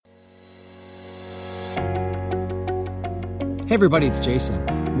Hey everybody, it's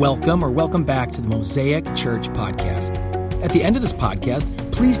Jason. Welcome back to the Mosaic Church Podcast. At the end of this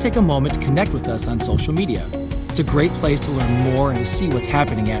podcast, please take a moment to connect with us on social media. It's a great place to learn more and to see what's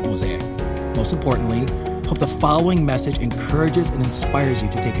happening at Mosaic. Most importantly, hope the following message encourages and inspires you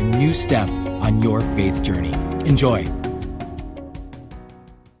to take a new step on your faith journey. Enjoy.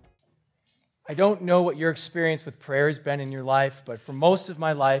 I don't know what your experience with prayer has been in your life, but for most of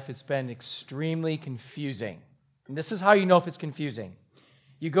my life, it's been extremely confusing. And this is how you know if it's confusing.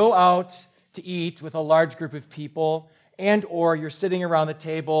 You go out to eat with a large group of people, and or you're sitting around the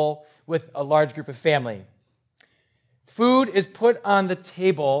table with a large group of family. Food is put on the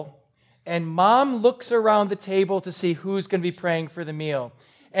table, and mom looks around the table to see who's going to be praying for the meal.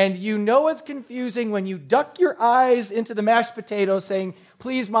 And you know it's confusing when you duck your eyes into the mashed potatoes saying,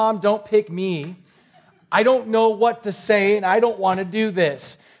 "Please, Mom, don't pick me. I don't know what to say, and I don't want to do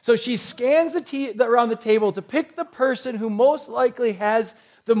this." So she scans around the table to pick the person who most likely has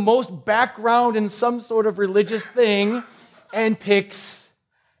the most background in some sort of religious thing and picks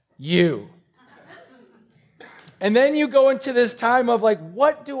you. And then you go into this time of like,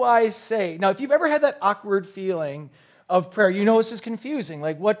 what do I say? Now, if you've ever had that awkward feeling of prayer, you know this is confusing.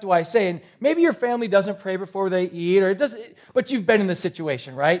 Like, what do I say? And maybe your family doesn't pray before they eat, or it doesn't, but you've been in this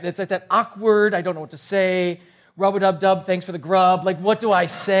situation, right? It's like that awkward, I don't know what to say, rub-a-dub-dub, thanks for the grub. Like, what do I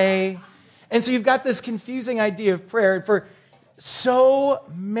say? And so you've got this confusing idea of prayer. And for so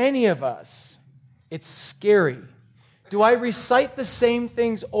many of us, it's scary. Do I recite the same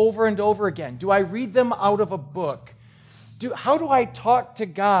things over and over again? Do I read them out of a book? How do I talk to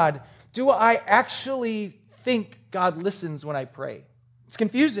God? Do I actually think God listens when I pray? It's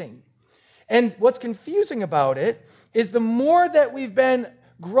confusing. And what's confusing about it is the more that we've been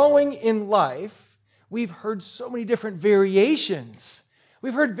growing in life, we've heard so many different variations.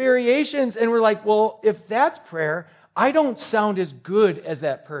 We've heard variations and we're like, well, if that's prayer, I don't sound as good as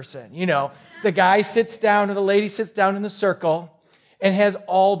that person. You know, the guy sits down or the lady sits down in the circle and has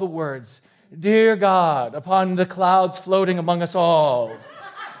all the words. "Dear God, upon the clouds floating among us all,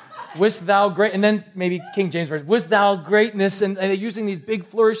 wist thou great," and then maybe King James version, "wist thou greatness," and they're using these big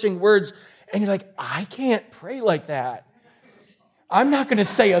flourishing words. And you're like, I can't pray like that. I'm not going to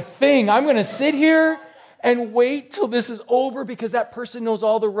say a thing. I'm going to sit here and wait till this is over because that person knows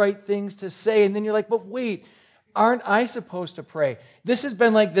all the right things to say. And then you're like, but wait, aren't I supposed to pray? This has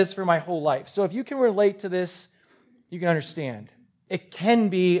been like this for my whole life. So if you can relate to this, you can understand. It can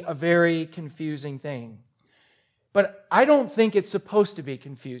be a very confusing thing. But I don't think it's supposed to be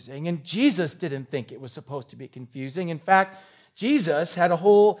confusing. And Jesus didn't think it was supposed to be confusing. In fact, Jesus had a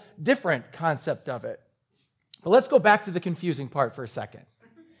whole different concept of it. But let's go back to the confusing part for a second.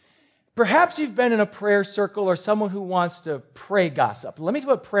 Perhaps you've been in a prayer circle or someone who wants to pray gossip. Let me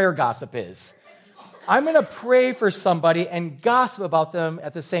tell you what prayer gossip is. I'm going to pray for somebody and gossip about them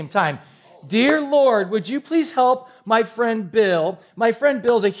at the same time. "Dear Lord, would you please help my friend Bill? My friend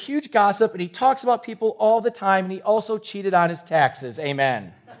Bill's a huge gossip and he talks about people all the time and he also cheated on his taxes.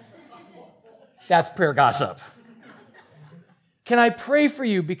 Amen." That's prayer gossip. "Can I pray for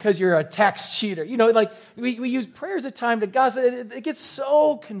you because you're a tax cheater?" You know, like we use prayer as a time to gossip. It gets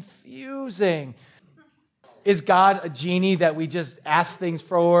so confusing. Is God a genie that we just ask things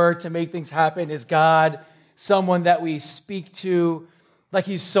for to make things happen? Is God someone that we speak to like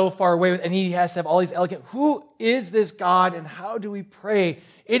he's so far away and he has to have all these elegant? Who is this God and how do we pray?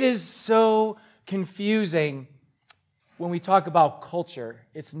 It is so confusing when we talk about culture.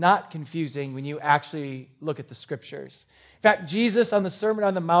 It's not confusing when you actually look at the scriptures. In fact, Jesus on the Sermon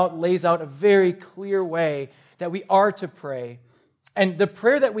on the Mount lays out a very clear way that we are to pray. And the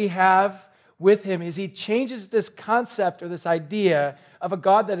prayer that we have with him is he changes this concept or this idea of a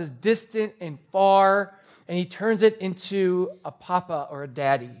God that is distant and far, and he turns it into a papa or a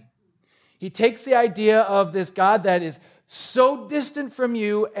daddy. He takes the idea of this God that is so distant from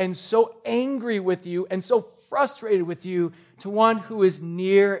you and so angry with you and so frustrated with you to one who is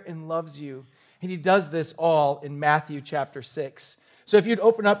near and loves you. And he does this all in Matthew chapter 6. So if you'd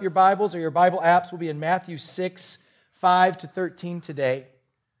open up your Bibles or your Bible apps, we'll be in Matthew 6, 5 to 13 today.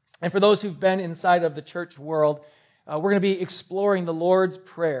 And for those who've been inside of the church world, we're going to be exploring the Lord's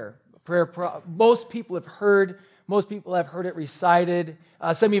Prayer. Most people have heard it recited.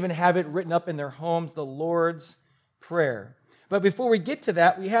 Some even have it written up in their homes, the Lord's Prayer. But before we get to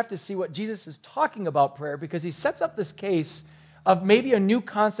that, we have to see what Jesus is talking about prayer, because he sets up this case of maybe a new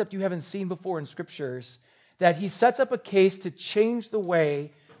concept you haven't seen before in scriptures, that he sets up a case to change the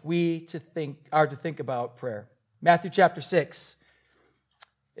way we are to think about prayer. Matthew chapter 6,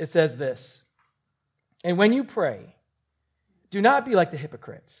 it says this, "And when you pray, do not be like the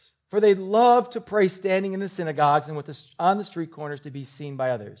hypocrites, for they love to pray standing in the synagogues and on the street corners to be seen by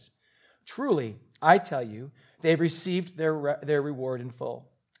others. Truly, I tell you, they've received their reward in full.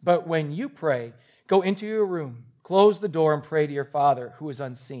 But when you pray, go into your room, close the door, and pray to your Father who is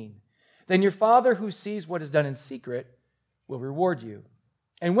unseen. Then your Father who sees what is done in secret will reward you.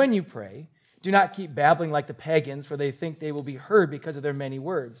 And when you pray, do not keep babbling like the pagans, for they think they will be heard because of their many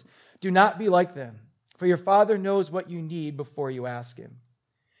words. Do not be like them, for your Father knows what you need before you ask him.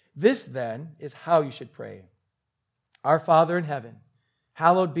 This, then, is how you should pray. Our Father in heaven,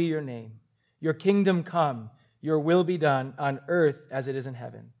 hallowed be your name. Your kingdom come, your will be done on earth as it is in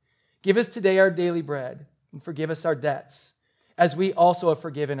heaven. Give us today our daily bread, and forgive us our debts, as we also have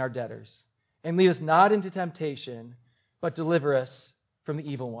forgiven our debtors. And lead us not into temptation, but deliver us from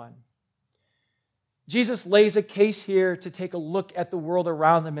the evil one. Jesus lays a case here to take a look at the world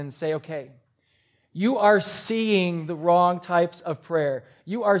around them and say, okay, you are seeing the wrong types of prayer.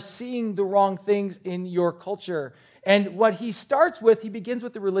 You are seeing the wrong things in your culture. And what he starts with, he begins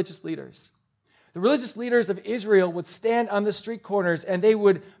with the religious leaders. The religious leaders of Israel would stand on the street corners and they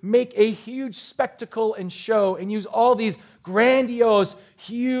would make a huge spectacle and show and use all these grandiose,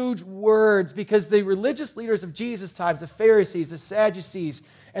 huge words because the religious leaders of Jesus' times, the Pharisees, the Sadducees,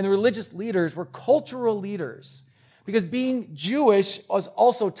 and the religious leaders were cultural leaders. Because being Jewish was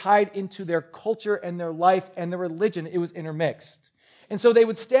also tied into their culture and their life and their religion. It was intermixed. And so they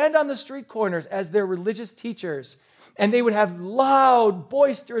would stand on the street corners as their religious teachers, and they would have loud,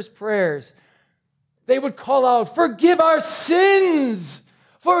 boisterous prayers. They would call out, "Forgive our sins!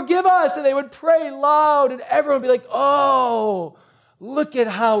 Forgive us!" And they would pray loud, and everyone would be like, "Oh, look at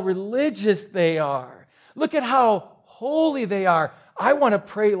how religious they are. Look at how holy they are. I want to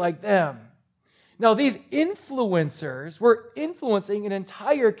pray like them." Now, these influencers were influencing an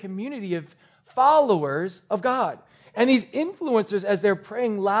entire community of followers of God. And these influencers, as they're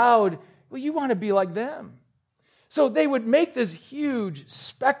praying loud, well, you want to be like them. So they would make this huge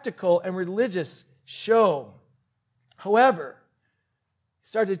spectacle and religious show. However, it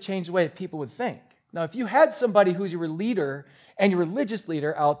started to change the way that people would think. Now, if you had somebody who's your leader and your religious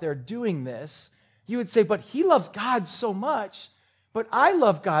leader out there doing this, you would say, but he loves God so much, but I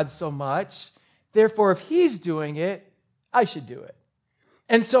love God so much. Therefore, if he's doing it, I should do it.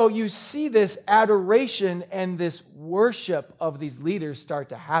 And so you see this adoration and this worship of these leaders start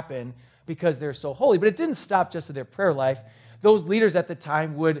to happen because they're so holy. But it didn't stop just at their prayer life. Those leaders at the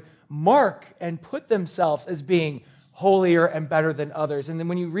time would mark and put themselves as being holier and better than others. And then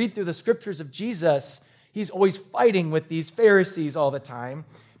when you read through the scriptures of Jesus, he's always fighting with these Pharisees all the time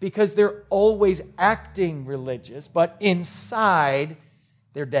because they're always acting religious, but inside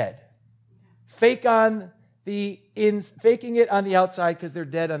they're dead. Faking it on the outside because they're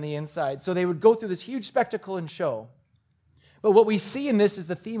dead on the inside. So they would go through this huge spectacle and show. But what we see in this is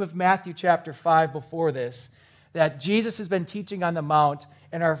the theme of Matthew chapter 5 before this, that Jesus has been teaching on the Mount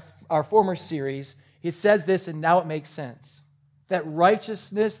in our former series. It says this, and now it makes sense, that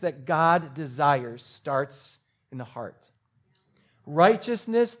righteousness that God desires starts in the heart.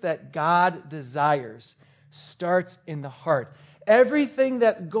 Righteousness that God desires starts in the heart. Everything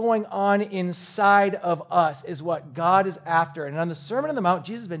that's going on inside of us is what God is after. And on the Sermon on the Mount,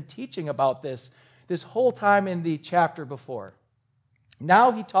 Jesus has been teaching about this whole time in the chapter before.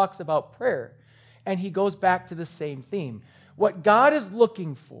 Now he talks about prayer, and he goes back to the same theme. What God is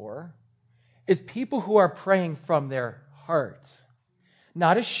looking for is people who are praying from their heart.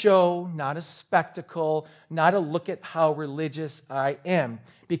 Not a show, not a spectacle, not a look at how religious I am.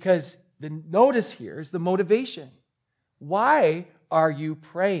 Because the notice here is the motivation. Why are you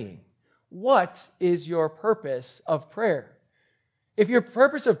praying? What is your purpose of prayer? If your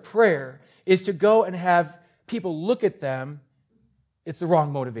purpose of prayer is to go and have people look at them, it's the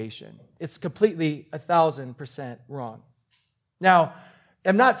wrong motivation. It's completely 1,000% wrong. Now,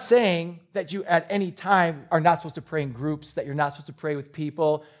 I'm not saying that you at any time are not supposed to pray in groups, that you're not supposed to pray with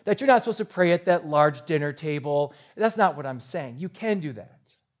people, that you're not supposed to pray at that large dinner table. That's not what I'm saying. You can do that.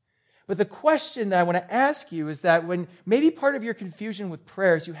 But the question that I want to ask you is that when maybe part of your confusion with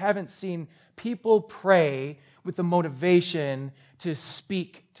prayer is you haven't seen people pray with the motivation to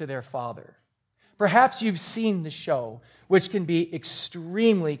speak to their Father. Perhaps you've seen the show, which can be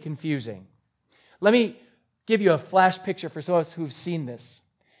extremely confusing. Let me give you a flash picture for some of us who've seen this.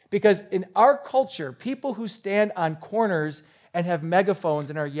 Because in our culture, people who stand on corners and have megaphones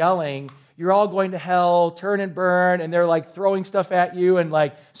and are yelling, "You're all going to hell, turn and burn," and they're like throwing stuff at you and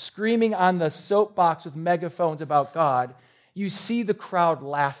like screaming on the soapbox with megaphones about God, you see the crowd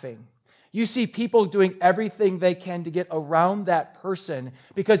laughing. You see people doing everything they can to get around that person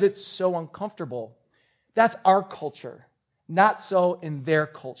because it's so uncomfortable. That's our culture. Not so in their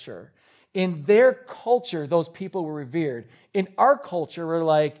culture. In their culture, those people were revered. In our culture, we're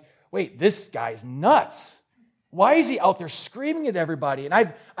like, wait, this guy's nuts. Why is he out there screaming at everybody?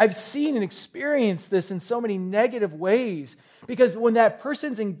 And I've seen and experienced this in so many negative ways, because when that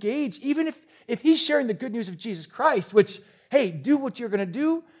person's engaged, even if he's sharing the good news of Jesus Christ, which, hey, do what you're going to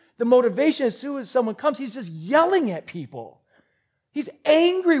do, the motivation as soon as someone comes, he's just yelling at people. He's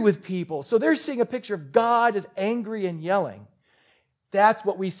angry with people. So they're seeing a picture of God as angry and yelling. That's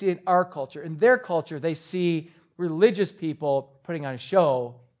what we see in our culture. In their culture, they see religious people putting on a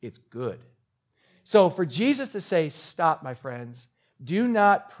show. It's good. So for Jesus to say, stop, my friends, do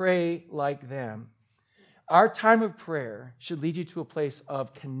not pray like them. Our time of prayer should lead you to a place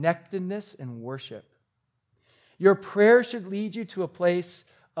of connectedness and worship. Your prayer should lead you to a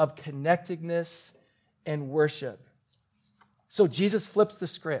place of connectedness and worship. So Jesus flips the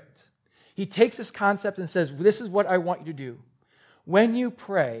script. He takes this concept and says, this is what I want you to do. When you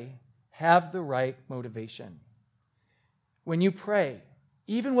pray, have the right motivation. When you pray,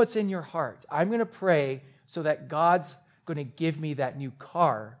 even what's in your heart, I'm going to pray so that God's going to give me that new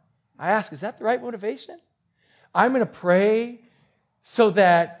car. I ask, is that the right motivation? I'm going to pray so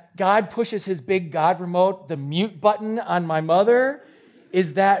that God pushes his big God remote, the mute button on my mother.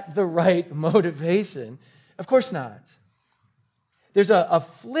 Is that the right motivation? Of course not. There's a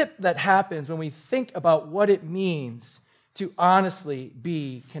flip that happens when we think about what it means to honestly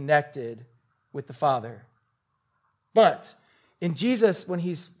be connected with the Father. But in Jesus, when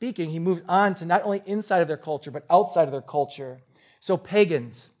he's speaking, he moves on to not only inside of their culture, but outside of their culture. So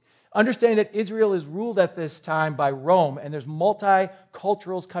pagans, understanding that Israel is ruled at this time by Rome, and there's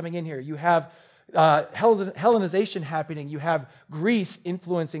multiculturals coming in here. You have Hellenization happening. You have Greece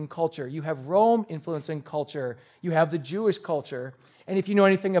influencing culture. You have Rome influencing culture. You have the Jewish culture. And if you know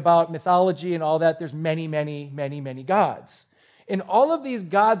anything about mythology and all that, there's many, many, many, many gods. And all of these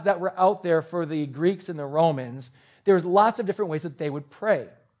gods that were out there for the Greeks and the Romans, there was lots of different ways that they would pray,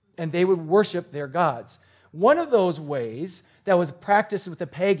 and they would worship their gods. One of those ways that was practiced with the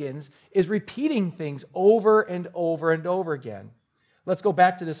pagans is repeating things over and over and over again. Let's go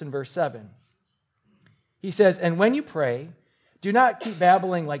back to this in verse 7. He says, and when you pray, do not keep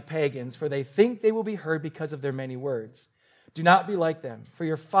babbling like pagans, for they think they will be heard because of their many words. Do not be like them, for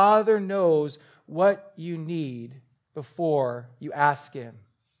your Father knows what you need before you ask him.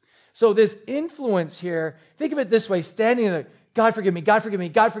 So this influence here, think of it this way, standing there, God forgive me, God forgive me,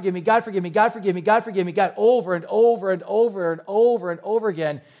 God forgive me, God forgive me, God forgive me, God forgive me, God, over and over and over and over and over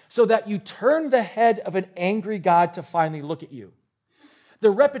again, so that you turn the head of an angry God to finally look at you. The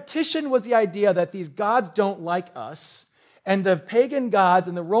repetition was the idea that these gods don't like us, and the pagan gods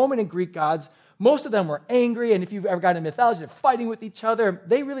and the Roman and Greek gods, most of them were angry, and if you've ever gotten into mythology, they're fighting with each other.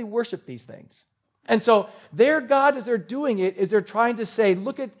 They really worship these things. And so their God, as they're doing it, is they're trying to say,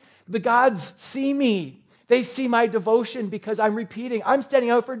 look at the gods, see me. They see my devotion because I'm repeating. I'm standing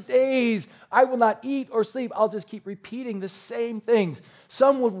out for days. I will not eat or sleep. I'll just keep repeating the same things.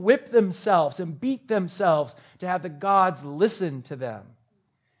 Some would whip themselves and beat themselves to have the gods listen to them.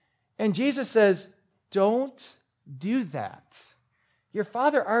 And Jesus says, don't do that. Your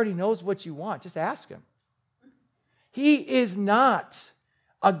Father already knows what you want. Just ask him. He is not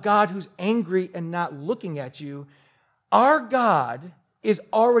a God who's angry and not looking at you. Our God is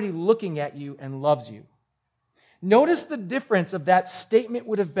already looking at you and loves you. Notice the difference of that statement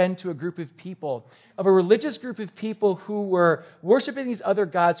would have been to a group of people, of a religious group of people who were worshiping these other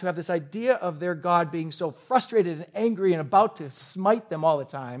gods, who have this idea of their God being so frustrated and angry and about to smite them all the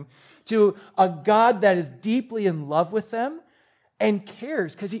time, to a God that is deeply in love with them and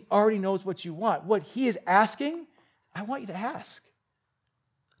cares because he already knows what you want. What he is asking, I want you to ask.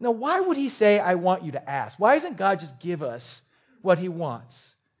 Now, why would he say, I want you to ask? Why doesn't God just give us what he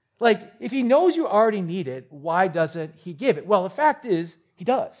wants? Like, if he knows you already need it, why doesn't he give it? Well, the fact is, he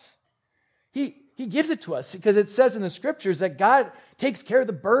does. He gives it to us because it says in the scriptures that God takes care of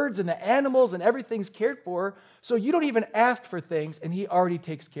the birds and the animals and everything's cared for, so you don't even ask for things and he already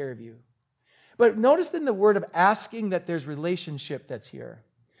takes care of you. But notice in the word of asking that there's relationship that's here.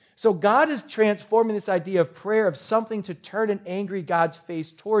 So God is transforming this idea of prayer of something to turn an angry God's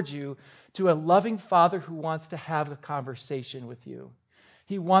face towards you to a loving Father who wants to have a conversation with you.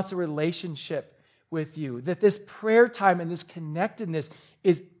 He wants a relationship with you. That this prayer time and this connectedness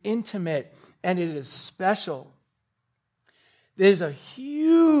is intimate and it is special. There's a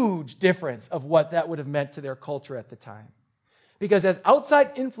huge difference of what that would have meant to their culture at the time. Because as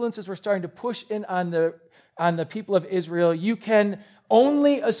outside influences were starting to push in on the people of Israel, you can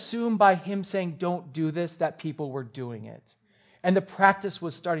only assume by him saying, don't do this, that people were doing it. And the practice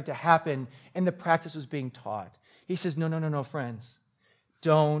was starting to happen, and the practice was being taught. He says, no, friends.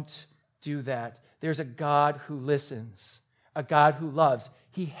 Don't do that. There's a God who listens, a God who loves.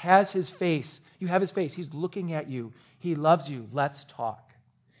 He has his face. You have his face. He's looking at you. He loves you. Let's talk.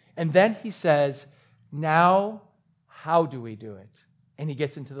 And then he says, now, how do we do it? And he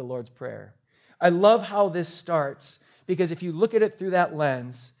gets into the Lord's Prayer. I love how this starts, because if you look at it through that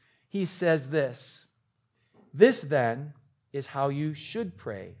lens, he says this. This then is how you should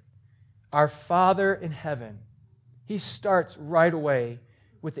pray. Our Father in heaven. He starts right away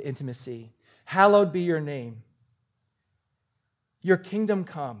with the intimacy. Hallowed be your name. Your kingdom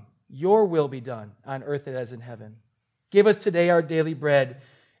come. Your will be done on earth as in heaven. Give us today our daily bread,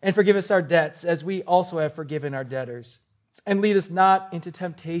 and forgive us our debts as we also have forgiven our debtors. And lead us not into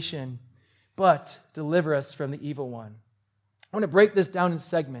temptation, but deliver us from the evil one. I want to break this down in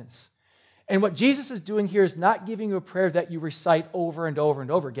segments. And what Jesus is doing here is not giving you a prayer that you recite over and over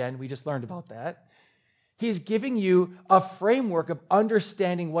and over again. We just learned about that. He's giving you a framework of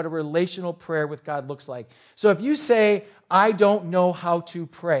understanding what a relational prayer with God looks like. So if you say, I don't know how to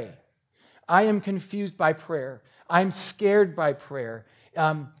pray, I am confused by prayer, I'm scared by prayer,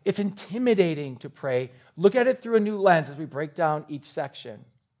 it's intimidating to pray, look at it through a new lens as we break down each section,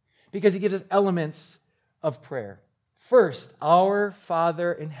 because he gives us elements of prayer. First, our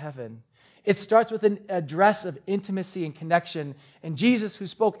Father in heaven. It starts with an address of intimacy and connection. And Jesus, who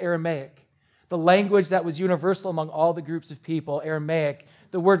spoke Aramaic, the language that was universal among all the groups of people, Aramaic,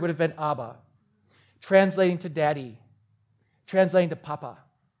 the word would have been Abba, translating to daddy, translating to papa.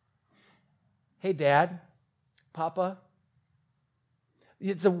 Hey, Dad, Papa.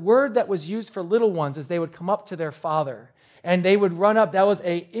 It's a word that was used for little ones as they would come up to their father. And they would run up. That was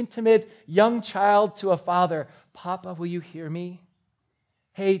an intimate young child to a father. Papa, will you hear me?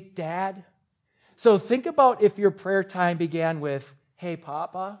 Hey, Dad. So think about if your prayer time began with, hey,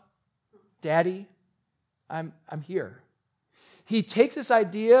 Papa, Daddy, I'm here. He takes this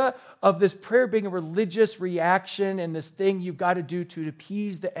idea of this prayer being a religious reaction and this thing you've got to do to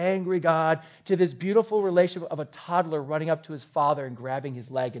appease the angry God to this beautiful relationship of a toddler running up to his father and grabbing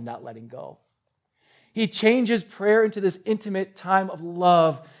his leg and not letting go. He changes prayer into this intimate time of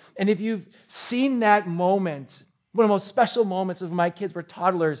love. And if you've seen that moment, one of the most special moments of my kids were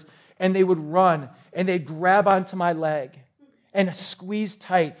toddlers, and they would run and they'd grab onto my leg and squeeze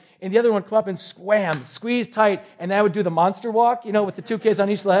tight. And the other one would come up and squeeze tight. And I would do the monster walk, with the two kids on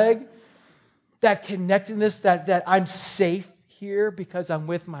each leg. That connectedness, that I'm safe here because I'm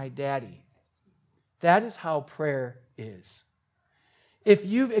with my daddy. That is how prayer is. If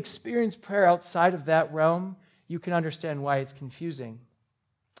you've experienced prayer outside of that realm, you can understand why it's confusing.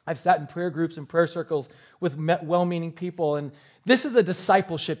 I've sat in prayer groups and prayer circles with well-meaning people, and this is a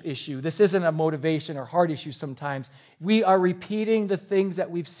discipleship issue. This isn't a motivation or heart issue sometimes. We are repeating the things that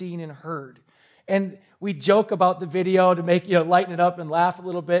we've seen and heard. And we joke about the video to make, lighten it up and laugh a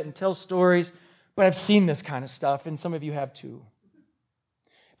little bit and tell stories, but I've seen this kind of stuff, and some of you have too.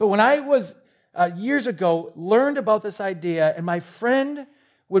 But when I was, years ago, learned about this idea, and my friend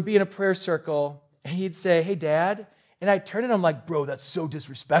would be in a prayer circle, and he'd say, hey, Dad, and I'd turn and I'm like, bro, that's so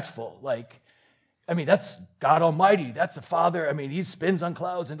disrespectful. That's God Almighty. That's the Father. He spins on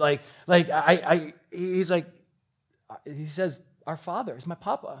clouds. And he says, our Father is my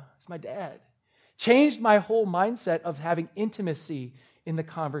Papa. It's my Dad. Changed my whole mindset of having intimacy in the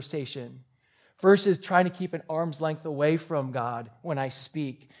conversation versus trying to keep an arm's length away from God when I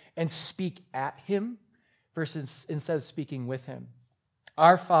speak and speak at him versus instead of speaking with him.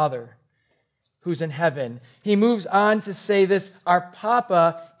 Our Father who's in heaven. He moves on to say this, our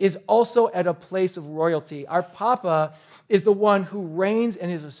Papa is also at a place of royalty. Our Papa is the one who reigns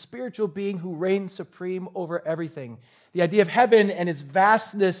and is a spiritual being who reigns supreme over everything. The idea of heaven and its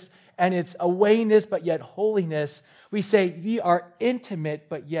vastness and its awayness, but yet holiness, we say we are intimate,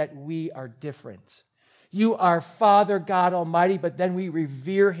 but yet we are different. You are Father God Almighty, but then we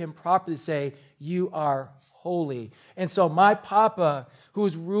revere him properly, say, you are holy. And so my Papa,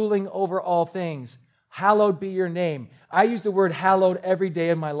 who's ruling over all things, hallowed be your name. I use the word hallowed every day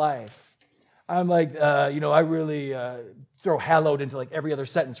of my life. I'm like, I really throw hallowed into every other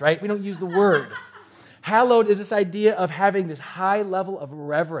sentence, right? We don't use the word. Hallowed is this idea of having this high level of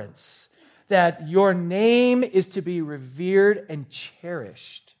reverence, that your name is to be revered and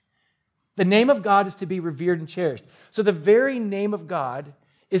cherished. The name of God is to be revered and cherished. So the very name of God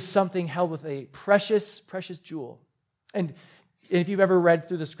is something held with a precious, precious jewel. And if you've ever read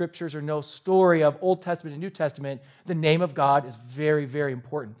through the scriptures or know story of Old Testament and New Testament, the name of God is very, very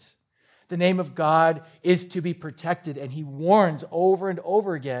important. The name of God is to be protected, and he warns over and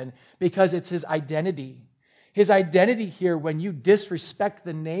over again because it's his identity. His identity here, when you disrespect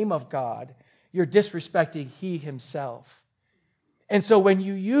the name of God, you're disrespecting He Himself. And so when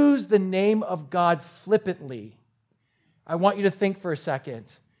you use the name of God flippantly, I want you to think for a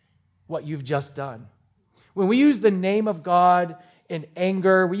second what you've just done. When we use the name of God in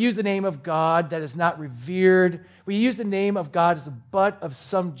anger, we use the name of God that is not revered, we use the name of God as a butt of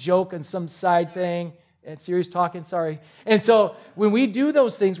some joke and some side thing, and serious talking, sorry. And so when we do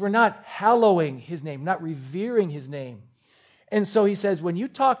those things, we're not hallowing His name, not revering His name. And so He says, when you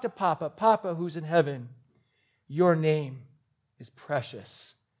talk to Papa who's in heaven, your name is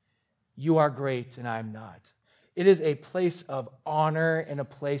precious. You are great and I'm not. It is a place of honor and a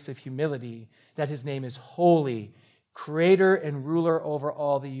place of humility that His name is holy, creator and ruler over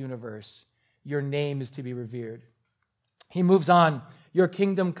all the universe. Your name is to be revered. He moves on. Your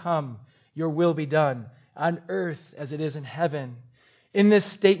kingdom come, your will be done on earth as it is in heaven. In this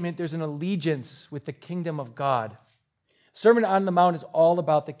statement, there's an allegiance with the kingdom of God. Sermon on the Mount is all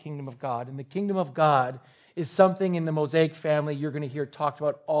about the kingdom of God. And the kingdom of God is something in the Mosaic family you're going to hear talked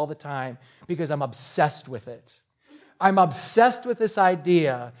about all the time because I'm obsessed with it. I'm obsessed with this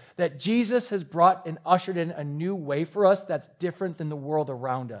idea that Jesus has brought and ushered in a new way for us that's different than the world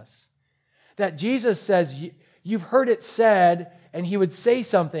around us. That Jesus says, you've heard it said, and He would say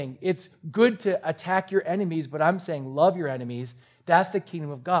something, it's good to attack your enemies, but I'm saying love your enemies. That's the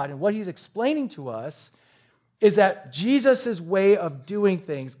kingdom of God. And what He's explaining to us is that Jesus' way of doing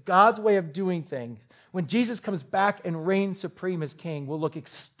things, God's way of doing things, when Jesus comes back and reigns supreme as king, will look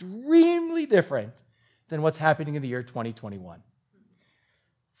extremely different than what's happening in the year 2021.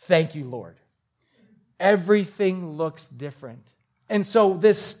 Thank you, Lord. Everything looks different. And so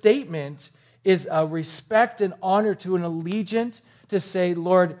this statement is a respect and honor to an allegiance to say,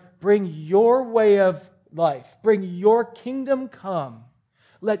 Lord, bring your way of life. Bring your kingdom come.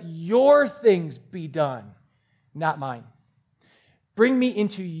 Let your things be done, not mine. Bring me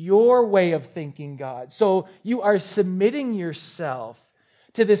into your way of thinking, God. So you are submitting yourself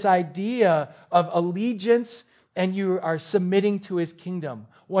to this idea of allegiance, and you are submitting to His kingdom,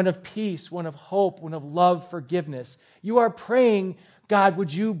 one of peace, one of hope, one of love, forgiveness. You are praying, God,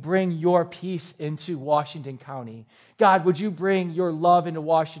 would you bring your peace into Washington County? God, would you bring your love into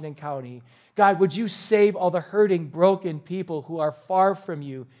Washington County? God, would you save all the hurting, broken people who are far from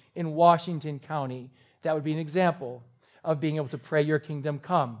you in Washington County? That would be an example of being able to pray, your kingdom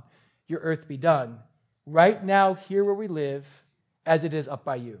come, your earth be done, right now, here where we live, as it is up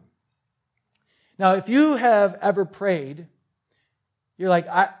by you. Now, if you have ever prayed, you're like,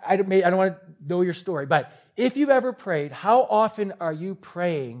 I don't want to know your story, but if you've ever prayed, how often are you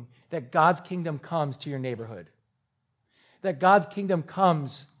praying that God's kingdom comes to your neighborhood? That God's kingdom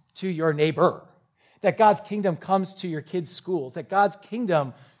comes to your neighbor? That God's kingdom comes to your kids' schools? That God's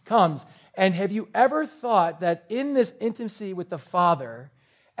kingdom comes? And have you ever thought that in this intimacy with the Father,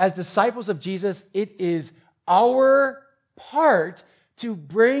 as disciples of Jesus, it is our part to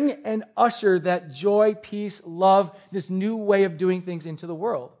bring and usher that joy, peace, love, this new way of doing things into the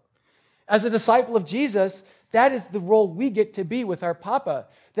world? As a disciple of Jesus, that is the role we get to be with our Papa,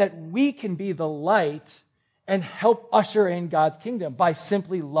 that we can be the light and help usher in God's kingdom by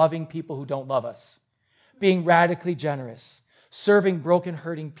simply loving people who don't love us, being radically generous, serving broken,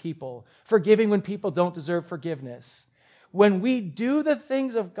 hurting people, forgiving when people don't deserve forgiveness. When we do the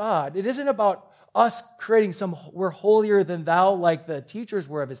things of God, it isn't about us creating we're holier than thou like the teachers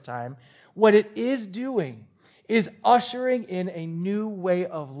were of His time. What it is doing is ushering in a new way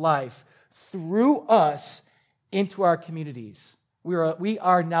of life through us into our communities. We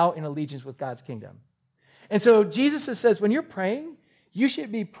are now in allegiance with God's kingdom. And so Jesus says, when you're praying, you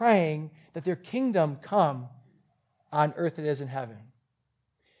should be praying that their kingdom come on earth as it is in heaven.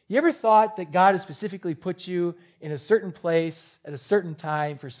 You ever thought that God has specifically put you in a certain place at a certain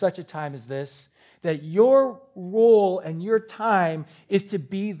time for such a time as this? That your role and your time is to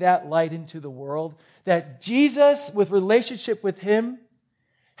be that light into the world? That Jesus, with relationship with Him,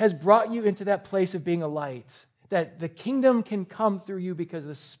 has brought you into that place of being a light? That the kingdom can come through you because of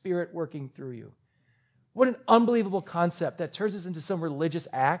the Spirit working through you? What an unbelievable concept that turns us into some religious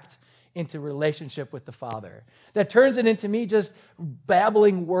act into relationship with the Father. That turns it into me just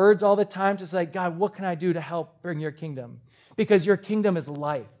babbling words all the time, just like, God, what can I do to help bring your kingdom? Because your kingdom is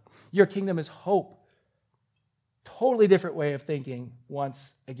life. Your kingdom is hope. Totally different way of thinking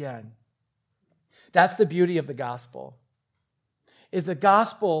once again. That's the beauty of the gospel. Is the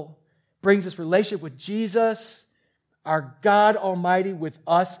gospel brings this relationship with Jesus, our God Almighty, with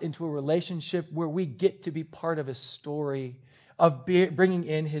us into a relationship where we get to be part of His story of bringing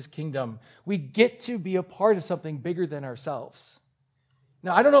in His kingdom. We get to be a part of something bigger than ourselves.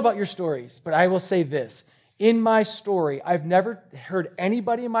 Now, I don't know about your stories, but I will say this. In my story, I've never heard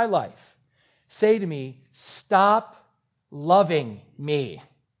anybody in my life say to me, stop loving me.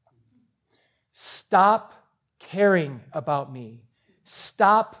 Stop caring about me.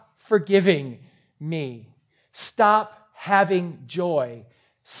 Stop forgiving me. Stop having joy.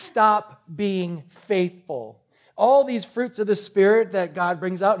 Stop being faithful. All these fruits of the Spirit that God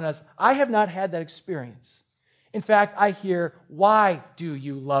brings out in us, I have not had that experience. In fact, I hear, why do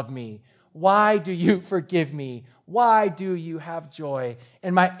you love me? Why do you forgive me? Why do you have joy?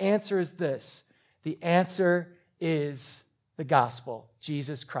 And my answer is this. The answer is the gospel,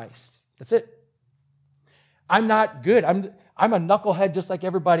 Jesus Christ. That's it. I'm not good. I'm a knucklehead just like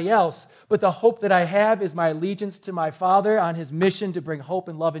everybody else, but the hope that I have is my allegiance to my Father on his mission to bring hope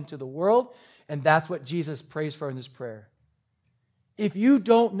and love into the world, and that's what Jesus prays for in this prayer. If you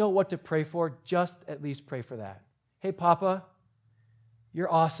don't know what to pray for, just at least pray for that. Hey, Papa,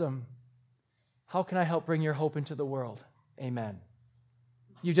 you're awesome. How can I help bring your hope into the world? Amen.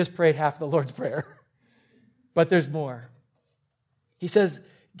 You just prayed half the Lord's Prayer, but there's more. He says,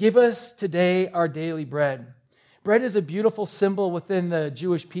 give us today our daily bread. Bread is a beautiful symbol within the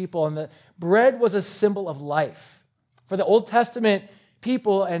Jewish people, and the bread was a symbol of life. For the Old Testament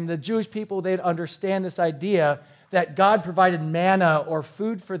people and the Jewish people, they'd understand this idea that God provided manna or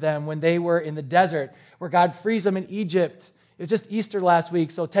food for them when they were in the desert, where God frees them in Egypt. It was just Easter last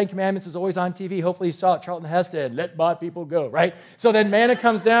week, so 10 Commandments is always on TV. Hopefully you saw it, Charlton Heston, let my people go, right? So then manna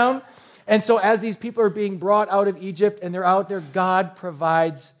comes down, and so as these people are being brought out of Egypt and they're out there, God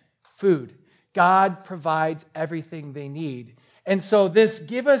provides food. God provides everything they need. And so this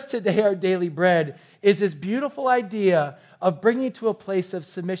give us today our daily bread is this beautiful idea of bringing you to a place of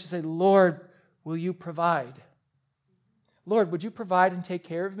submission. Say, Lord, will you provide? Lord, would you provide and take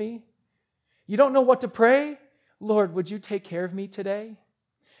care of me? You don't know what to pray? Lord, would you take care of me today?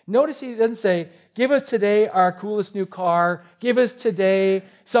 Notice he doesn't say, give us today our coolest new car. Give us today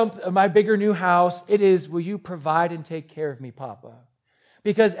my bigger new house. It is, will you provide and take care of me, Papa?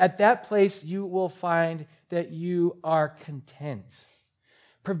 Because at that place, you will find that you are content.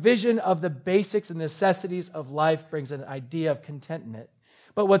 Provision of the basics and necessities of life brings an idea of contentment.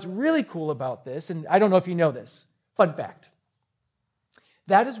 But what's really cool about this, and I don't know if you know this, fun fact,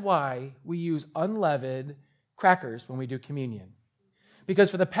 that is why we use unleavened crackers when we do communion. Because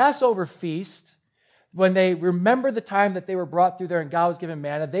for the Passover feast, when they remember the time that they were brought through there and God was given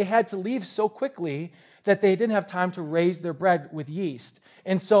manna, they had to leave so quickly that they didn't have time to raise their bread with yeast.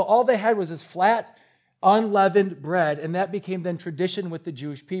 And so all they had was this flat, unleavened bread, and that became then tradition with the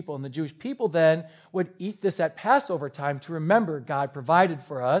Jewish people. And the Jewish people then would eat this at Passover time to remember God provided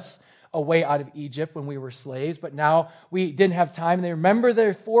for us a way out of Egypt when we were slaves, but now we didn't have time. And they remember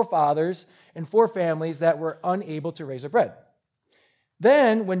their forefathers and forefamilies that were unable to raise their bread.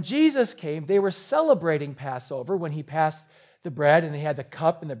 Then, when Jesus came, they were celebrating Passover when he passed the bread, and they had the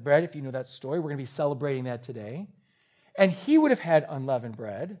cup and the bread. If you know that story, we're going to be celebrating that today. And he would have had unleavened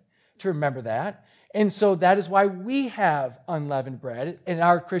bread to remember that. And so that is why we have unleavened bread in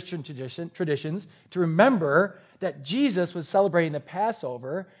our Christian traditions to remember that Jesus was celebrating the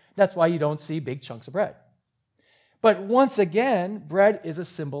Passover. That's why you don't see big chunks of bread. But once again, bread is a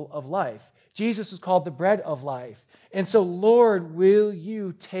symbol of life. Jesus was called the bread of life. And so, Lord, will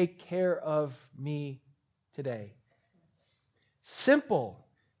you take care of me today? Simple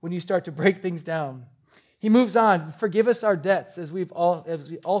when you start to break things down. He moves on, forgive us our debts as we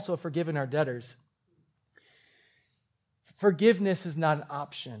also have forgiven our debtors. Forgiveness is not an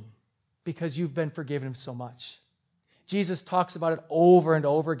option because you've been forgiven so much. Jesus talks about it over and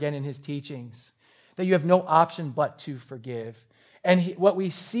over again in his teachings, that you have no option but to forgive. And what we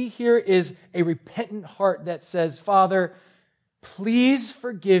see here is a repentant heart that says, Father, please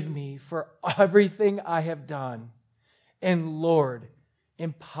forgive me for everything I have done. And Lord,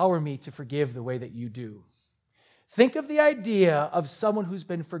 empower me to forgive the way that you do. Think of the idea of someone who's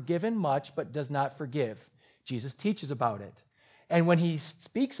been forgiven much but does not forgive. Jesus teaches about it. And when he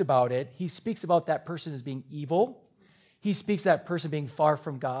speaks about it, he speaks about that person as being evil. He speaks that person being far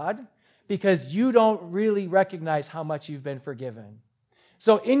from God because you don't really recognize how much you've been forgiven.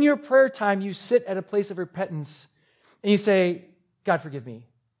 So in your prayer time, you sit at a place of repentance and you say, God, forgive me.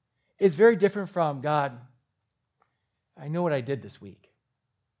 It's very different from, God, I know what I did this week.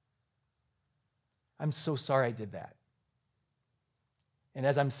 I'm so sorry I did that. And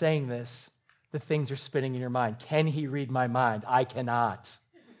as I'm saying this, the things are spinning in your mind. Can he read my mind? I cannot.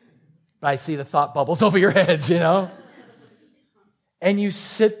 But I see the thought bubbles over your heads, And you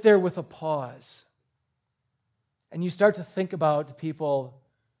sit there with a pause. And you start to think about the people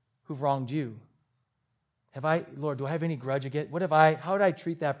who've wronged you. Lord, do I have any grudge against? How did I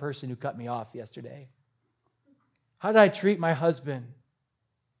treat that person who cut me off yesterday? How did I treat my husband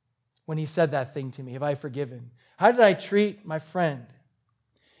when he said that thing to me? Have I forgiven? How did I treat my friend?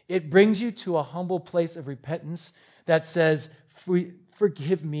 It brings you to a humble place of repentance that says,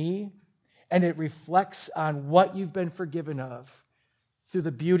 forgive me, and it reflects on what you've been forgiven of through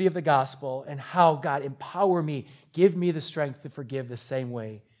the beauty of the gospel and how God empower me, give me the strength to forgive the same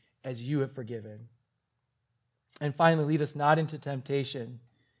way as you have forgiven. And finally, lead us not into temptation,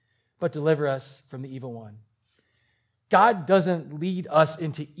 but deliver us from the evil one. God doesn't lead us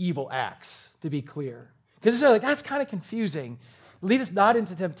into evil acts, to be clear. Because it's like, that's kind of confusing. Lead us not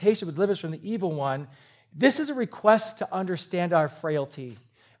into temptation, but deliver us from the evil one. This is a request to understand our frailty,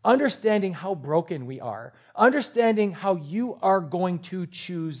 understanding how broken we are, understanding how you are going to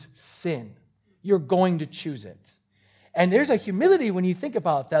choose sin. You're going to choose it. And there's a humility when you think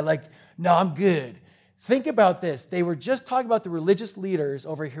about that, like, no, I'm good. Think about this. They were just talking about the religious leaders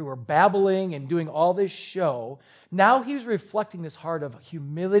over here who were babbling and doing all this show. Now he was reflecting this heart of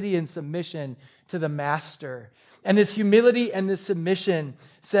humility and submission to the master. And this humility and this submission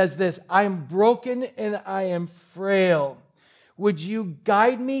says this, I am broken and I am frail. Would you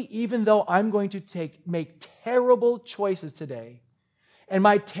guide me even though I'm going to make terrible choices today? And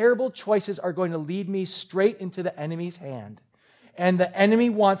my terrible choices are going to lead me straight into the enemy's hand. And the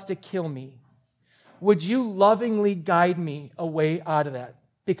enemy wants to kill me. Would you lovingly guide me away out of that?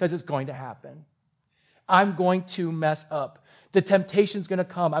 Because it's going to happen. I'm going to mess up. The temptation's going to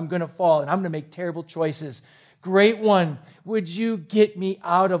come. I'm going to fall, and I'm going to make terrible choices. Great one, would you get me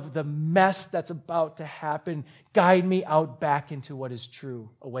out of the mess that's about to happen? Guide me out back into what is true,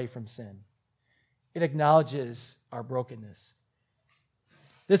 away from sin. It acknowledges our brokenness.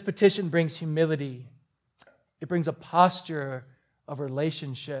 This petition brings humility. It brings a posture of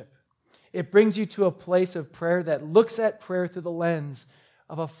relationship. It brings you to a place of prayer that looks at prayer through the lens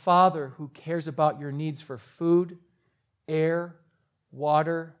of a Father who cares about your needs for food, air,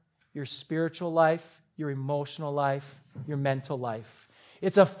 water, your spiritual life, your emotional life, your mental life.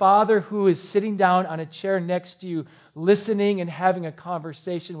 It's a Father who is sitting down on a chair next to you, listening and having a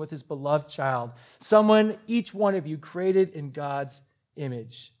conversation with his beloved child, someone, each one of you, created in God's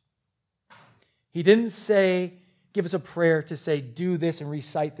image. He didn't say, give us a prayer to say, do this and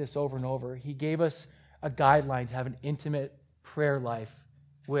recite this over and over. He gave us a guideline to have an intimate prayer life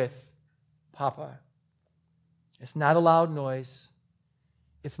with Papa. It's not a loud noise.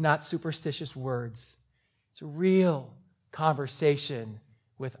 It's not superstitious words. It's a real conversation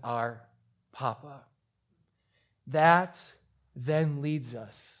with our Papa. That then leads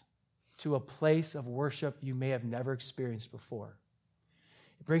us to a place of worship you may have never experienced before.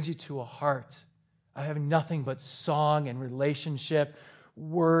 It brings you to a heart I have nothing but song and relationship,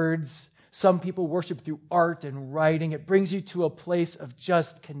 words. Some people worship through art and writing. It brings you to a place of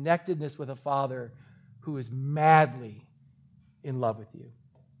just connectedness with a Father who is madly in love with you.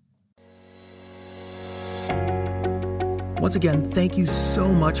 Once again, thank you so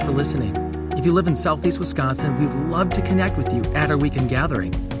much for listening. If you live in Southeast Wisconsin, we would love to connect with you at our weekend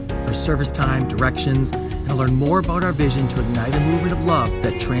gathering. For service time, directions, and to learn more about our vision to ignite a movement of love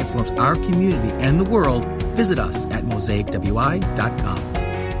that transforms our community and the world, visit us at mosaicwi.com.